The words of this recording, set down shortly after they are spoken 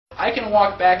I can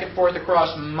walk back and forth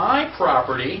across my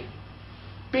property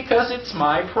because it's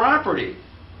my property.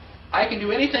 I can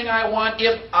do anything I want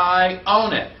if I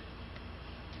own it.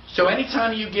 So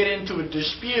anytime you get into a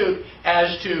dispute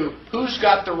as to who's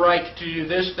got the right to do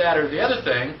this, that, or the other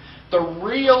thing, the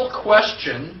real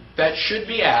question that should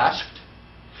be asked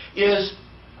is,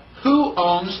 who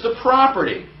owns the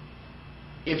property?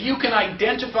 If you can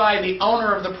identify the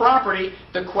owner of the property,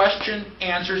 the question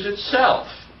answers itself.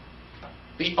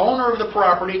 The owner of the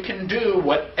property can do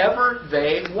whatever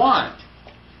they want.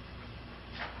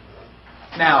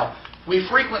 Now, we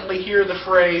frequently hear the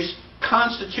phrase,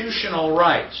 constitutional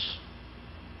rights.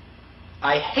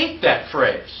 I hate that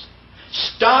phrase.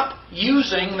 Stop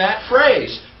using that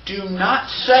phrase. Do not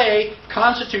say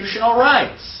constitutional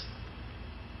rights.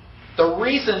 The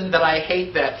reason that I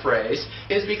hate that phrase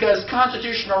is because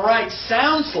constitutional rights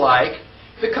sounds like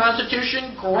the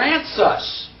Constitution grants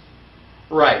us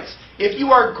rights. If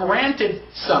you are granted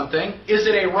something, is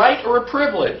it a right or a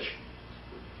privilege?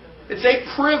 It's a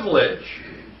privilege.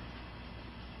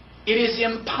 It is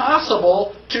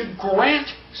impossible to grant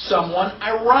someone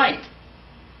a right.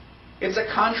 It's a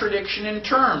contradiction in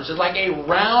terms. It's like a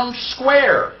round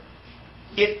square.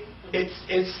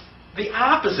 It's the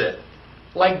opposite.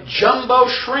 Like jumbo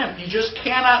shrimp. You just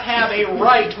cannot have a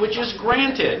right which is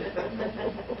granted.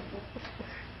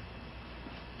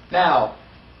 Now,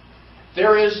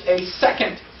 there is a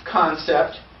second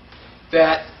concept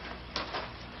that,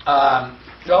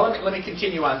 let me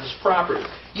continue on this property.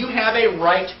 You have a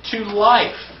right to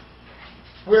life.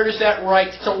 Where does that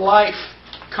right to life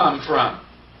come from?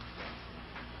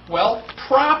 Well,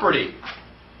 property.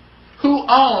 Who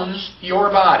owns your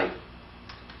body?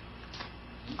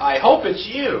 I hope it's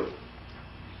you.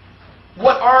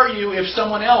 What are you if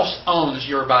someone else owns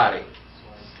your body?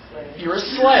 You're a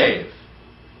slave.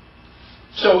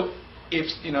 So,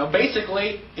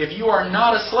 basically, if you are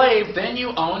not a slave, then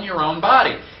you own your own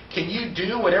body. Can you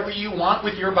do whatever you want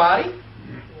with your body?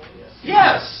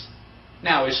 Yes.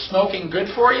 Now, is smoking good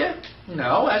for you?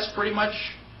 No, that's pretty much,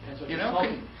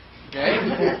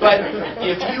 okay. But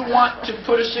if you want to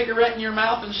put a cigarette in your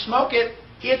mouth and smoke it,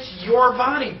 it's your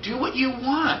body. Do what you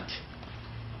want.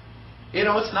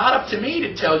 It's not up to me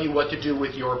to tell you what to do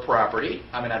with your property.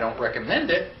 I mean, I don't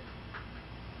recommend it.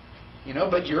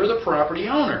 But you're the property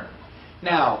owner.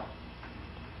 Now,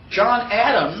 John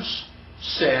Adams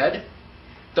said,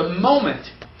 the moment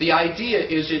the idea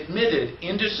is admitted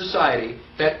into society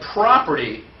that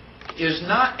property is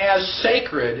not as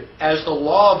sacred as the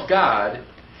law of God,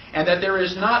 and that there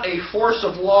is not a force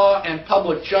of law and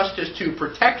public justice to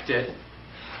protect it,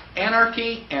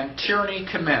 anarchy and tyranny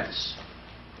commence.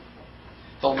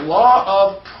 The law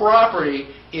of property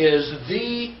is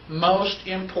the most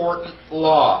important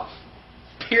law.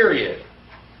 Period.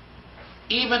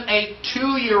 Even a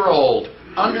 2-year-old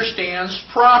understands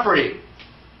property.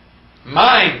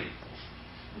 Mine.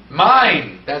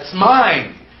 Mine. That's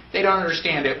mine. They don't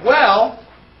understand it well,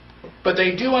 but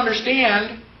they do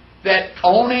understand that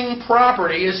owning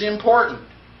property is important.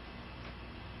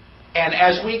 And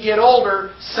as we get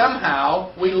older,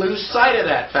 somehow we lose sight of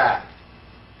that fact.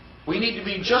 We need to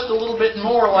be just a little bit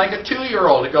more like a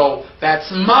 2-year-old to go,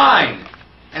 that's mine.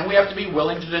 And we have to be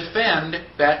willing to defend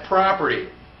that property.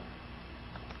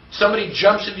 Somebody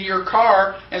jumps into your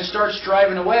car and starts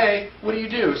driving away, what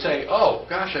do? Say, oh,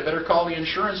 gosh, I better call the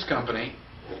insurance company.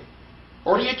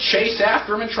 Or do you chase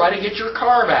after them and try to get your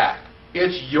car back?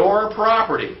 It's your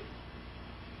property.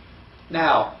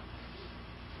 Now,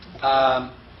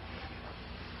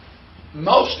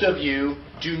 most of you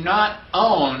do not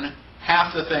own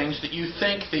half the things that you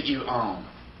think that you own.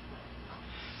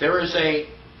 There is a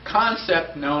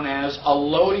concept known as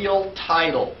allodial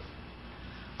title.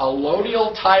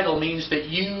 Allodial title means that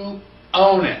you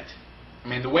own it. I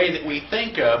mean, the way that we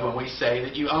think of when we say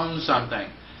that you own something.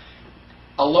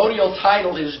 Allodial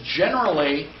title is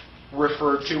generally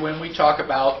referred to when we talk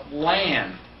about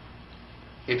land.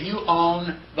 If you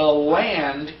own the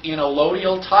land in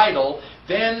allodial title,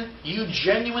 then you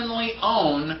genuinely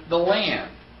own the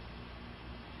land.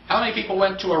 How many people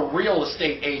went to a real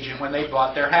estate agent when they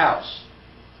bought their house?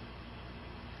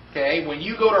 Okay, when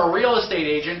you go to a real estate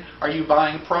agent, are you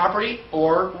buying property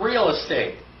or real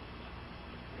estate?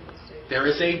 There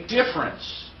is a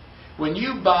difference. When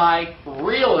you buy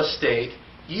real estate,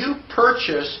 you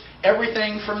purchase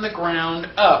everything from the ground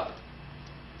up.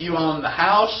 You own the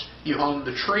house, you own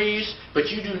the trees, but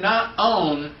you do not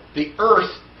own the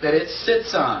earth that it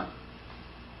sits on.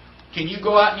 Can you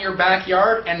go out in your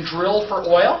backyard and drill for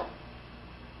oil?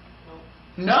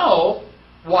 No.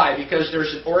 Why? Because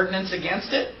there's an ordinance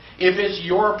against it? If it's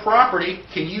your property,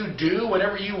 can you do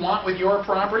whatever you want with your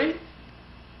property?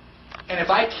 And if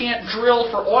I can't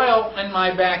drill for oil in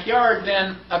my backyard,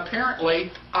 then apparently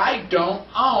I don't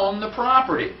own the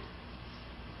property.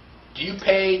 Do you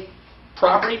pay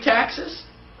property taxes?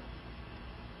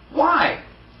 Why?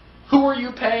 Who are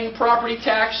you paying property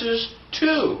taxes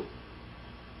to?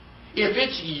 If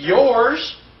it's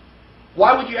yours,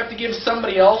 why would you have to give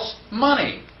somebody else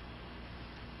money?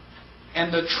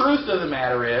 And the truth of the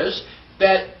matter is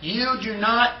that you do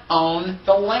not own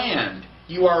the land.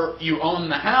 You own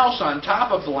the house on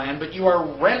top of the land, but you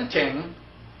are renting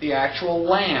the actual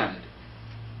land.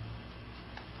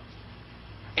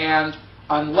 And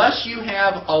unless you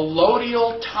have a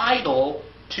allodial title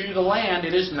to the land,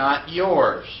 it is not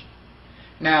yours.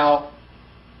 Now,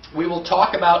 we will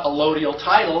talk about allodial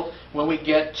title when we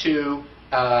get to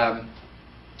the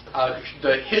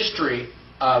history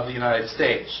of the United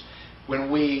States. When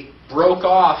we broke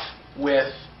off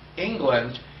with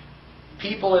England,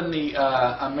 people in the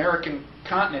American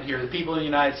continent here, the people in the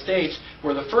United States,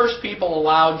 were the first people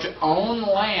allowed to own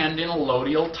land in a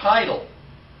allodial title.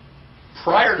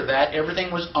 Prior to that,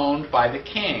 everything was owned by the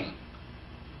king.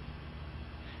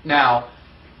 Now,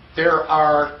 there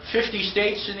are 50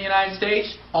 states in the United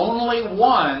States. Only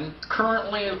one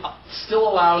currently still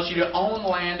allows you to own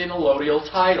land in a allodial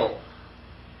title.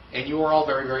 And you are all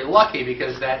very, very lucky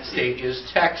because that state is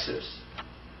Texas.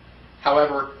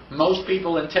 However, most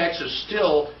people in Texas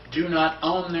still do not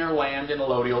own their land in a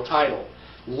allodial title.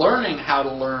 Learning how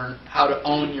to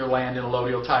own your land in a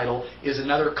allodial title is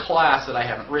another class that I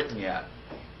haven't written yet.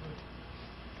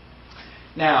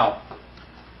 Now,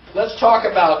 let's talk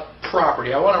about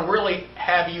property. I want to really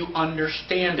have you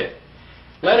understand it.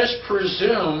 Let us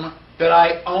presume that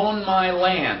I own my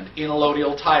land in a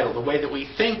allodial title, the way that we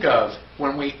think of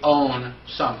when we own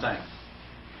something.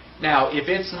 Now, if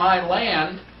it's my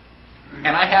land,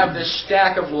 and I have this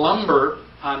stack of lumber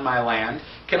on my land,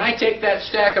 can I take that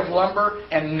stack of lumber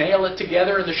and nail it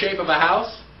together in the shape of a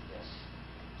house?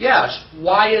 Yes.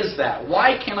 Why is that?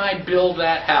 Why can I build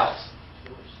that house?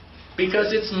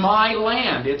 Because it's my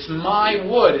land. It's my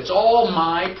wood. It's all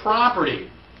my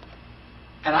property.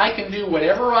 And I can do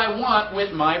whatever I want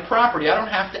with my property. I don't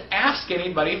have to ask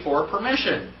anybody for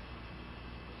permission.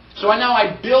 So now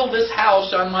I build this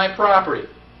house on my property.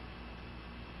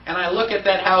 And I look at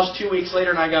that house 2 weeks later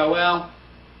and I go, well,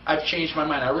 I've changed my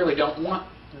mind. I really don't want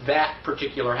that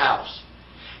particular house.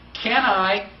 Can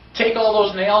I take all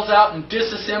those nails out and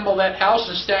disassemble that house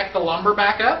and stack the lumber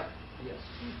back up? Yes.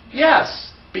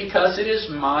 Yes, because it is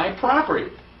my property.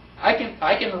 I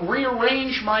can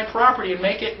rearrange my property and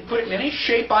make it, put it in any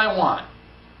shape I want.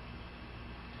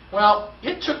 Well,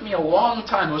 it took me a long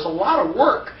time. It was a lot of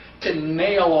work to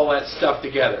nail all that stuff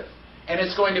together. And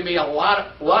it's going to be a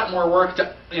lot more work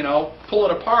to, pull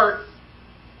it apart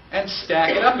and stack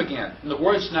it up again. And the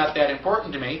wood's not that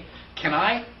important to me. Can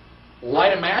I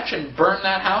light a match and burn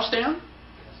that house down?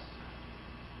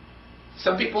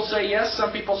 Some people say yes,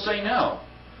 some people say no.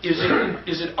 Is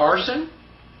it arson?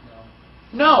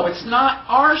 No, it's not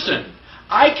arson.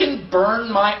 I can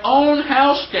burn my own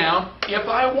house down if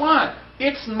I want.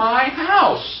 It's my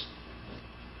house.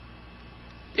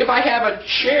 If I have a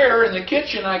chair in the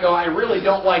kitchen, I go, I really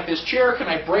don't like this chair. Can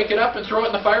I break it up and throw it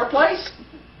in the fireplace?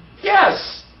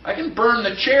 Yes. I can burn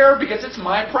the chair because it's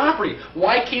my property.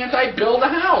 Why can't I build a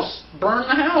house? Burn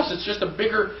the house. It's just a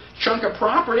bigger chunk of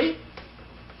property.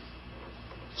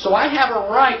 So I have a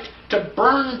right to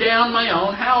burn down my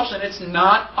own house, and it's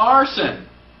not arson.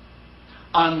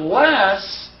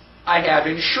 Unless I have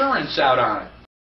insurance out on it.